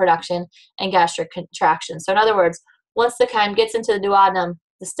production and gastric contraction. So in other words, once the chyme gets into the duodenum,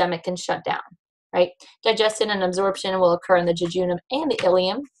 the stomach can shut down, right? Digestion and absorption will occur in the jejunum and the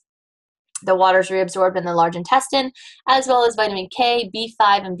ileum. The water is reabsorbed in the large intestine, as well as vitamin K,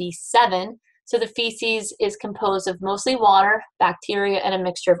 B5, and B7. So the feces is composed of mostly water, bacteria, and a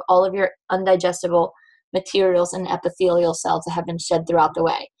mixture of all of your undigestible materials and epithelial cells that have been shed throughout the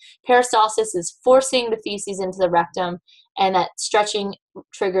way. Peristalsis is forcing the feces into the rectum, and that stretching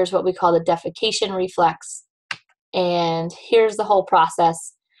triggers what we call the defecation reflex. And here's the whole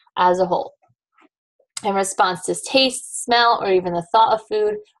process as a whole. In response to taste, smell, or even the thought of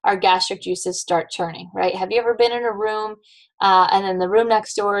food, our gastric juices start churning, right? Have you ever been in a room and then the room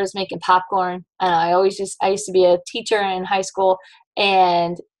next door is making popcorn? I used to be a teacher in high school,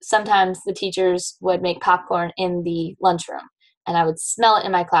 and sometimes the teachers would make popcorn in the lunchroom, and I would smell it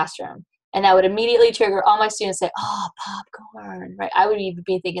in my classroom. And that would immediately trigger all my students to say, oh, popcorn, right? I would even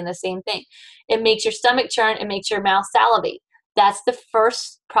be thinking the same thing. It makes your stomach churn. It makes your mouth salivate. That's the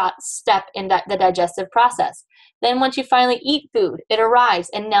first step in the digestive process. Then once you finally eat food, it arrives,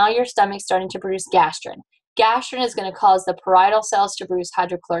 and now your stomach's starting to produce gastrin. Gastrin is going to cause the parietal cells to produce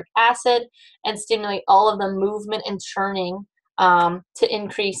hydrochloric acid and stimulate all of the movement and churning to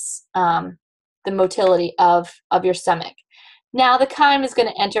increase the motility of your stomach. Now the chyme is going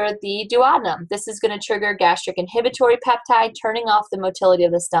to enter the duodenum. This is going to trigger gastric inhibitory peptide, turning off the motility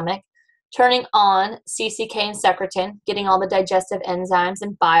of the stomach, turning on CCK and secretin, getting all the digestive enzymes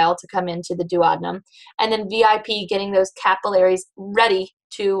and bile to come into the duodenum, and then VIP getting those capillaries ready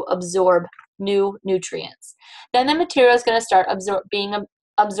to absorb new nutrients. Then the material is going to start being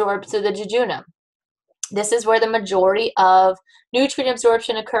absorbed through the jejunum. This is where the majority of nutrient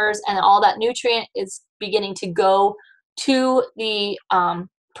absorption occurs, and all that nutrient is beginning to go to the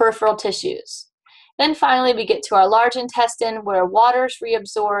peripheral tissues. Then finally we get to our large intestine, where water is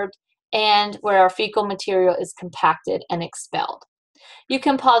reabsorbed and where our fecal material is compacted and expelled. You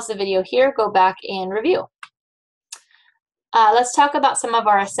can pause the video here, go back and review. Let's talk about some of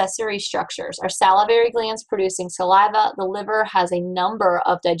our accessory structures. Our salivary glands producing saliva. The liver has a number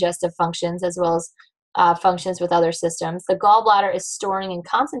of digestive functions as well as functions with other systems. The gallbladder is storing and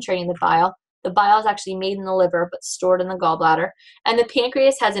concentrating the bile. The bile is actually made in the liver but stored in the gallbladder. And the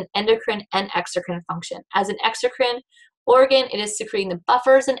pancreas has an endocrine and exocrine function. As an exocrine organ, it is secreting the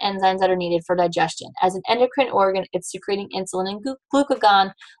buffers and enzymes that are needed for digestion. As an endocrine organ, it's secreting insulin and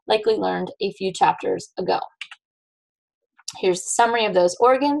glucagon, like we learned a few chapters ago. Here's the summary of those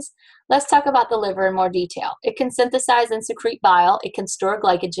organs. Let's talk about the liver in more detail. It can synthesize and secrete bile. It can store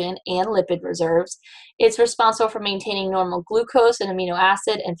glycogen and lipid reserves. It's responsible for maintaining normal glucose and amino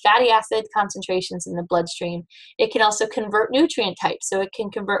acid and fatty acid concentrations in the bloodstream. It can also convert nutrient types, so it can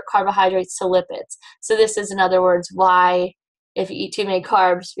convert carbohydrates to lipids. So this is, in other words, why if you eat too many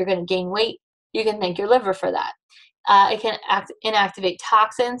carbs, you're going to gain weight. You can thank your liver for that. It can inactivate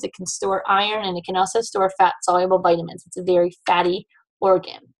toxins, it can store iron, and it can also store fat-soluble vitamins. It's a very fatty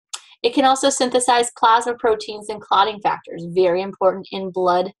organ. It can also synthesize plasma proteins and clotting factors, very important in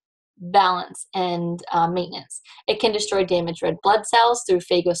blood balance and maintenance. It can destroy damaged red blood cells through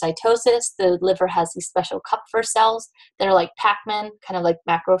phagocytosis. The liver has these special Kupffer cells that are like Pac-Man, kind of like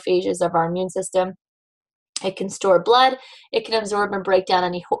macrophages of our immune system. It can store blood. It can absorb and break down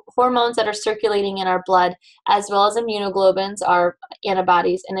any hormones that are circulating in our blood, as well as immunoglobulins, our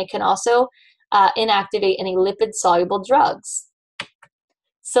antibodies, and it can also inactivate any lipid-soluble drugs.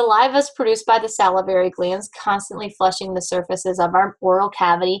 Saliva is produced by the salivary glands, constantly flushing the surfaces of our oral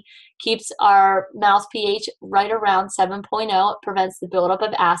cavity, keeps our mouth pH right around 7.0. It prevents the buildup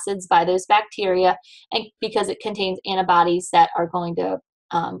of acids by those bacteria, and because it contains antibodies that are going to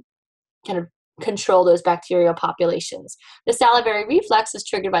kind of control those bacterial populations. The salivary reflex is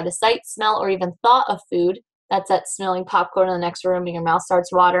triggered by the sight, smell, or even thought of food. That's that smelling popcorn in the next room and your mouth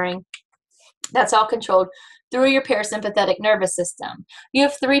starts watering. That's all controlled through your parasympathetic nervous system. You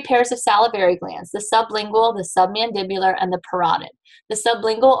have 3 pairs of salivary glands, the sublingual, the submandibular, and the parotid. The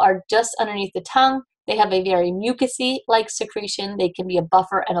sublingual are just underneath the tongue. They have a very mucousy-like secretion. They can be a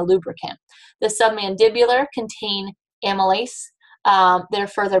buffer and a lubricant. The submandibular contain amylase. They're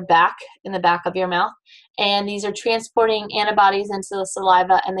further back in the back of your mouth. and these are transporting antibodies into the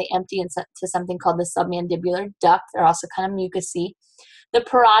saliva, and they empty into something called the submandibular duct. They're also kind of mucousy. The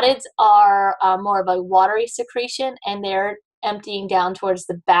parotids are more of a watery secretion, and they're emptying down towards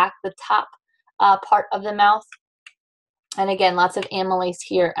the back, the top part of the mouth. And again, lots of amylase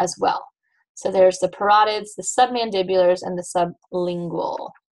here as well. So there's the parotids, the submandibulars, and the sublingual.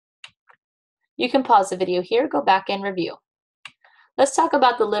 You can pause the video here, go back and review. Let's talk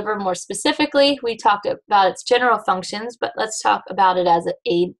about the liver more specifically. We talked about its general functions, but let's talk about it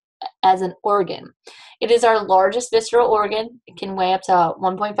as an organ. It is our largest visceral organ. It can weigh up to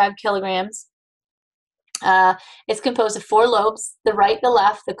 1.5 kilograms. It's composed of 4 lobes, the right, the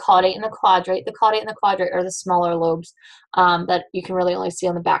left, the caudate, and the quadrate. The caudate and the quadrate are the smaller lobes that you can really only see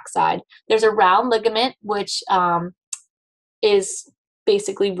on the back side. There's a round ligament, which is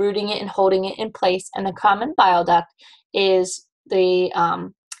basically rooting it and holding it in place, and the common bile duct is the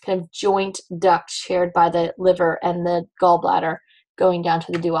kind of joint duct shared by the liver and the gallbladder going down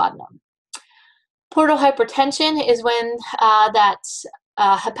to the duodenum. Portal hypertension is when that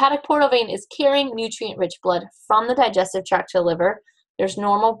hepatic portal vein is carrying nutrient-rich blood from the digestive tract to the liver. There's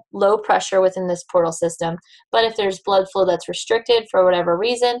normal low pressure within this portal system, but if there's blood flow that's restricted for whatever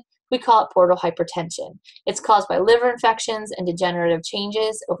reason, we call it portal hypertension. It's caused by liver infections and degenerative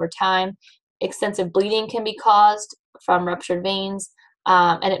changes over time. Extensive bleeding can be caused from ruptured veins,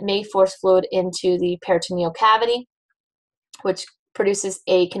 and it may force fluid into the peritoneal cavity, which produces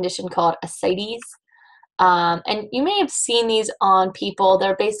a condition called ascites. And you may have seen these on people.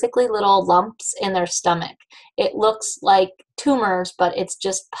 They're basically little lumps in their stomach. It looks like tumors, but it's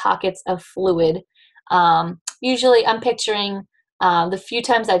just pockets of fluid. Usually I'm picturing the few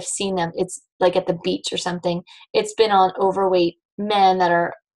times I've seen them, it's like at the beach or something. It's been on overweight men that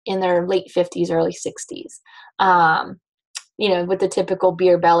are in their late 50s, early 60s. You know, with the typical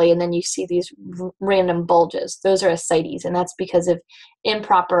beer belly, and then you see these random bulges. Those are ascites, and that's because of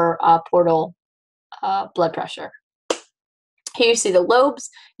improper portal blood pressure. Here you see the lobes.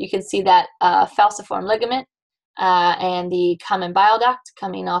 You can see that falciform ligament and the common bile duct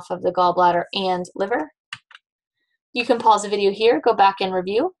coming off of the gallbladder and liver. You can pause the video here, go back and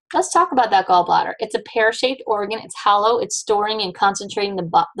review. Let's talk about that gallbladder. It's a pear-shaped organ. It's hollow. It's storing and concentrating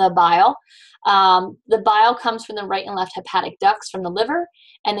the bile. The bile comes from the right and left hepatic ducts from the liver,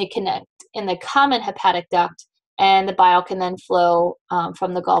 and they connect in the common hepatic duct, and the bile can then flow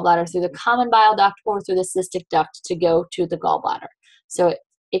from the gallbladder through the common bile duct or through the cystic duct to go to the gallbladder. So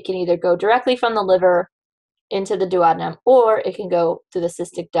it can either go directly from the liver into the duodenum, or it can go through the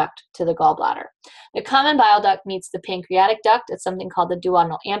cystic duct to the gallbladder. The common bile duct meets the pancreatic duct. It's something called the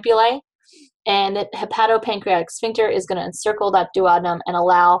duodenal ampullae, and the hepatopancreatic sphincter is going to encircle that duodenum and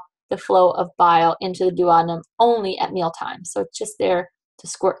allow the flow of bile into the duodenum only at mealtime. So it's just there to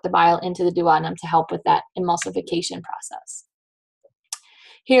squirt the bile into the duodenum to help with that emulsification process.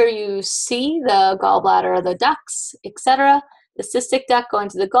 Here you see the gallbladder, the ducts, etc. The cystic duct going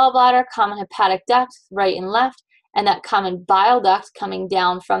to the gallbladder, common hepatic duct, right and left, and that common bile duct coming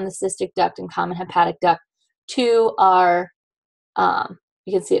down from the cystic duct and common hepatic duct to our,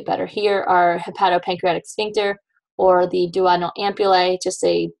 you can see it better here, our hepatopancreatic sphincter, or the duodenal ampullae, just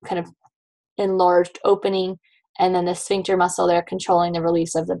a kind of enlarged opening, and then the sphincter muscle there controlling the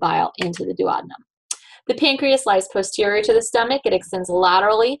release of the bile into the duodenum. The pancreas lies posterior to the stomach. It extends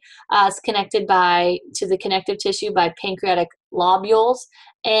laterally. It's connected to the connective tissue by pancreatic lobules,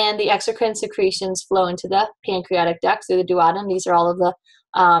 and the exocrine secretions flow into the pancreatic duct through the duodenum. These are all of the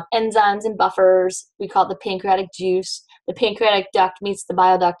enzymes and buffers. We call it the pancreatic juice. The pancreatic duct meets the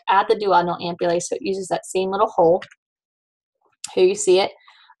bile duct at the duodenal ampullae, so it uses that same little hole. Here you see it.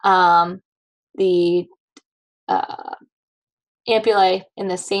 The ampullae in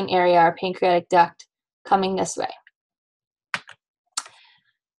the same area are pancreatic duct coming this way.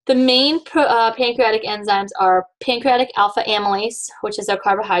 The main pancreatic enzymes are pancreatic alpha amylase, which is our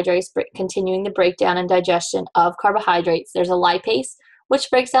carbohydrates, continuing the breakdown and digestion of carbohydrates. There's a lipase, which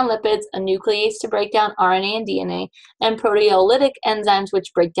breaks down lipids, a nuclease to break down RNA and DNA, and proteolytic enzymes,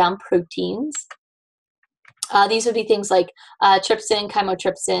 which break down proteins. These would be things like trypsin,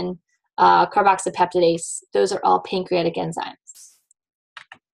 chymotrypsin, carboxypeptidase. Those are all pancreatic enzymes.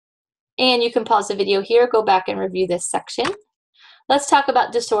 And you can pause the video here, go back and review this section. Let's talk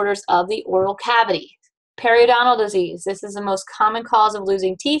about disorders of the oral cavity. Periodontal disease. This is the most common cause of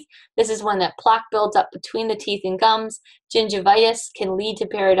losing teeth. This is when that plaque builds up between the teeth and gums. Gingivitis can lead to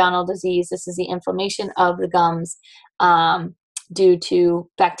periodontal disease. This is the inflammation of the gums due to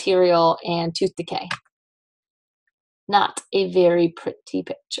bacterial and tooth decay. Not a very pretty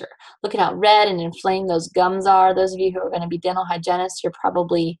picture. Look at how red and inflamed those gums are. Those of you who are going to be dental hygienists, you're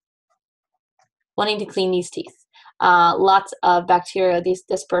probably wanting to clean these teeth. Lots of bacteria.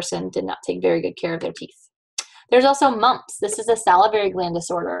 This person did not take very good care of their teeth. There's also mumps. This is a salivary gland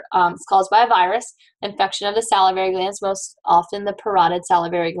disorder. It's caused by a virus, infection of the salivary glands, most often the parotid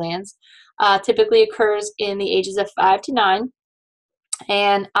salivary glands. Typically occurs in the ages of 5 to 9.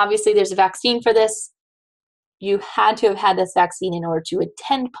 And obviously there's a vaccine for this. You had to have had this vaccine in order to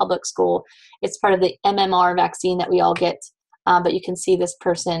attend public school. It's part of the MMR vaccine that we all get. But you can see this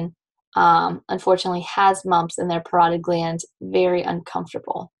person unfortunately has mumps in their parotid glands. Very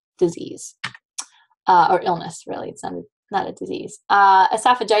uncomfortable disease. Or illness, really. It's not a disease.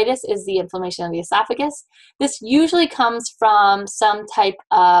 Esophagitis is the inflammation of the esophagus. This usually comes from some type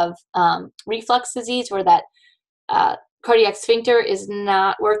of reflux disease where that cardiac sphincter is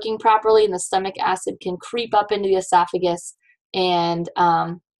not working properly and the stomach acid can creep up into the esophagus and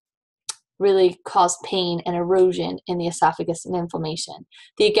really cause pain and erosion in the esophagus and inflammation.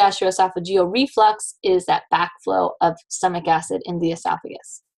 The gastroesophageal reflux is that backflow of stomach acid into the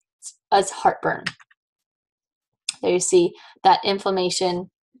esophagus. It's heartburn. There you see that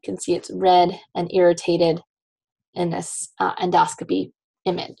inflammation. You can see it's red and irritated in this endoscopy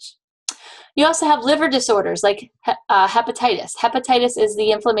image. You also have liver disorders like hepatitis. Hepatitis is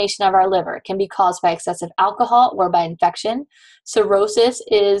the inflammation of our liver. It can be caused by excessive alcohol or by infection. Cirrhosis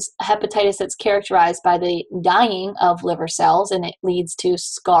is hepatitis that's characterized by the dying of liver cells, and it leads to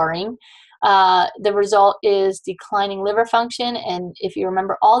scarring. The result is declining liver function, and if you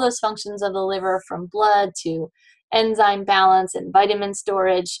remember all those functions of the liver from blood to enzyme balance and vitamin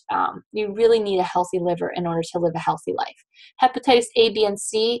storage, you really need a healthy liver in order to live a healthy life. Hepatitis A, B, and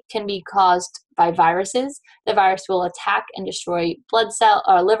C can be caused by viruses. The virus will attack and destroy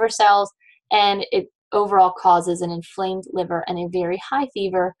liver cells, and it overall causes an inflamed liver and a very high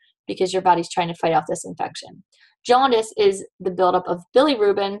fever because your body's trying to fight off this infection. Jaundice is the buildup of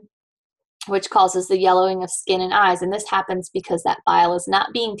bilirubin, which causes the yellowing of skin and eyes. And this happens because that bile is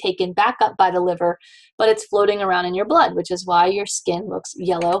not being taken back up by the liver, but it's floating around in your blood, which is why your skin looks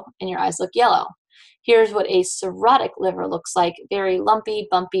yellow and your eyes look yellow. Here's what a cirrhotic liver looks like: very lumpy,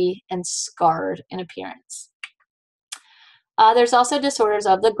 bumpy, and scarred in appearance. There's also disorders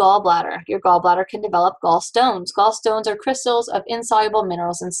of the gallbladder. Your gallbladder can develop gallstones. Gallstones are crystals of insoluble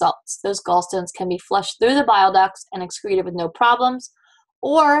minerals and salts. Those gallstones can be flushed through the bile ducts and excreted with no problems,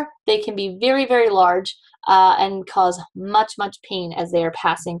 or they can be very, very large and cause much, much pain as they are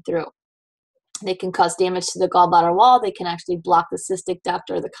passing through. They can cause damage to the gallbladder wall. They can actually block the cystic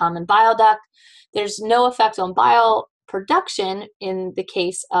duct or the common bile duct. There's no effect on bile production in the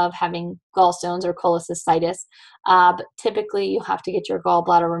case of having gallstones or cholecystitis, but typically you have to get your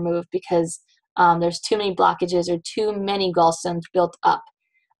gallbladder removed because there's too many blockages or too many gallstones built up.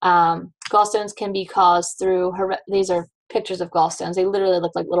 Gallstones can be caused through, these are pictures of gallstones. They literally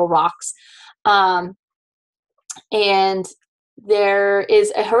look like little rocks. And there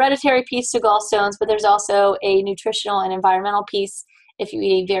is a hereditary piece to gallstones, but there's also a nutritional and environmental piece. If you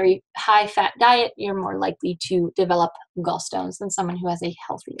eat a very high-fat diet, you're more likely to develop gallstones than someone who has a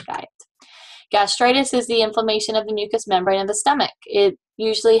healthier diet. Gastritis is the inflammation of the mucous membrane of the stomach. It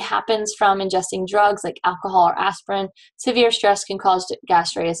usually happens from ingesting drugs like alcohol or aspirin. Severe stress can cause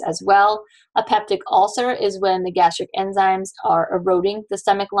gastritis as well. A peptic ulcer is when the gastric enzymes are eroding the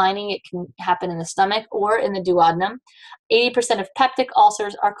stomach lining. It can happen in the stomach or in the duodenum. 80% of peptic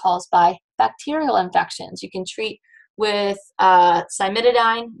ulcers are caused by bacterial infections. You can treat with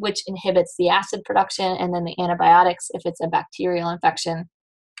cimetidine, which inhibits the acid production, and then the antibiotics if it's a bacterial infection.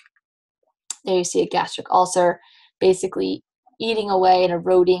 There you see a gastric ulcer basically eating away and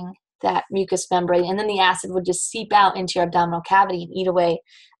eroding that mucous membrane, and then the acid would just seep out into your abdominal cavity and eat away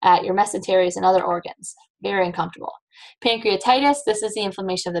at your mesenteries and other organs. Very uncomfortable. Pancreatitis, this is the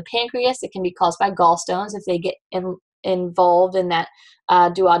inflammation of the pancreas. It can be caused by gallstones if they get involved in that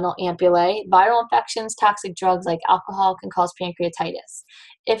duodenal ampullae. Viral infections, toxic drugs like alcohol can cause pancreatitis.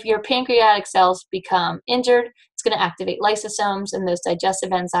 If your pancreatic cells become injured, it's going to activate lysosomes, and those digestive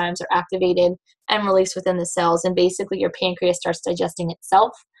enzymes are activated and released within the cells, and basically your pancreas starts digesting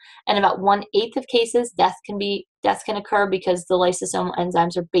itself. And about 1/8 of cases, death can occur because the lysosomal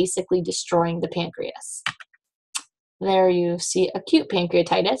enzymes are basically destroying the pancreas. There you see acute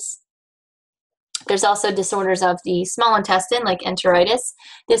pancreatitis. There's also disorders of the small intestine, like enteritis.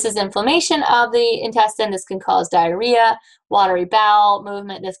 This is inflammation of the intestine. This can cause diarrhea, watery bowel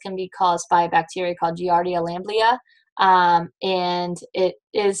movement. This can be caused by a bacteria called Giardia lamblia, and it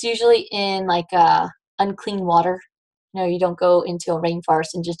is usually in like unclean water. You know, you don't go into a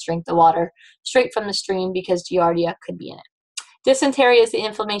rainforest and just drink the water straight from the stream because Giardia could be in it. Dysentery is the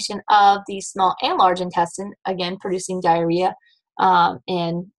inflammation of the small and large intestine, again producing diarrhea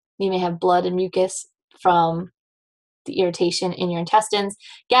and You may have blood and mucus from the irritation in your intestines.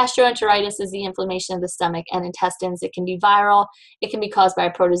 Gastroenteritis is the inflammation of the stomach and intestines. It can be viral. It can be caused by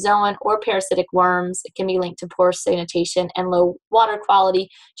a protozoan or parasitic worms. It can be linked to poor sanitation and low water quality,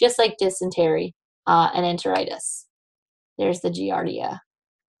 just like dysentery and enteritis. There's the Giardia.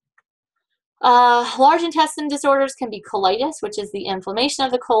 Large intestine disorders can be colitis, which is the inflammation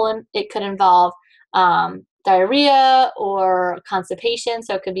of the colon. It could involve diarrhea or constipation,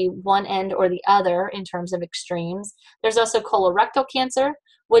 so it could be one end or the other in terms of extremes. There's also colorectal cancer,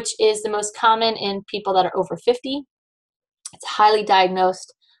 which is the most common in people that are over 50. It's highly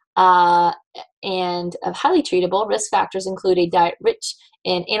diagnosed and highly treatable. Risk factors include a diet rich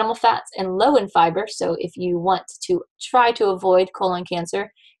in animal fats and low in fiber. So if you want to try to avoid colon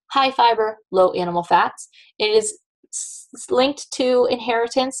cancer, high fiber, low animal fats. It is linked to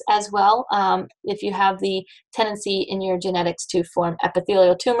inheritance as well. If you have the tendency in your genetics to form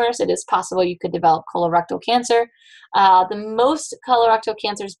epithelial tumors, it is possible you could develop colorectal cancer. The most colorectal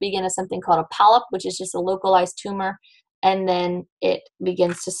cancers begin as something called a polyp, which is just a localized tumor, and then it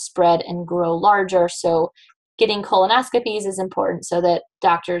begins to spread and grow larger. So getting colonoscopies is important so that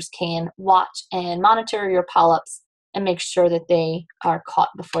doctors can watch and monitor your polyps and make sure that they are caught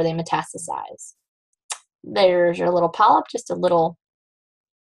before they metastasize. There's your little polyp, just a little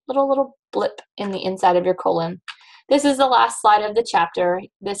blip in the inside of your colon. This is the last slide of the chapter.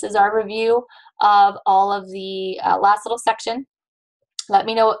 This is our review of all of the last little section. Let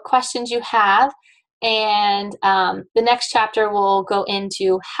me know what questions you have, and the next chapter will go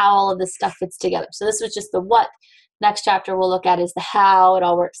into how all of this stuff fits together. So this was just the what. Next chapter we'll look at is the how it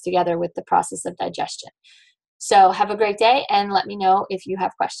all works together with the process of digestion. So have a great day, and let me know if you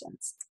have questions.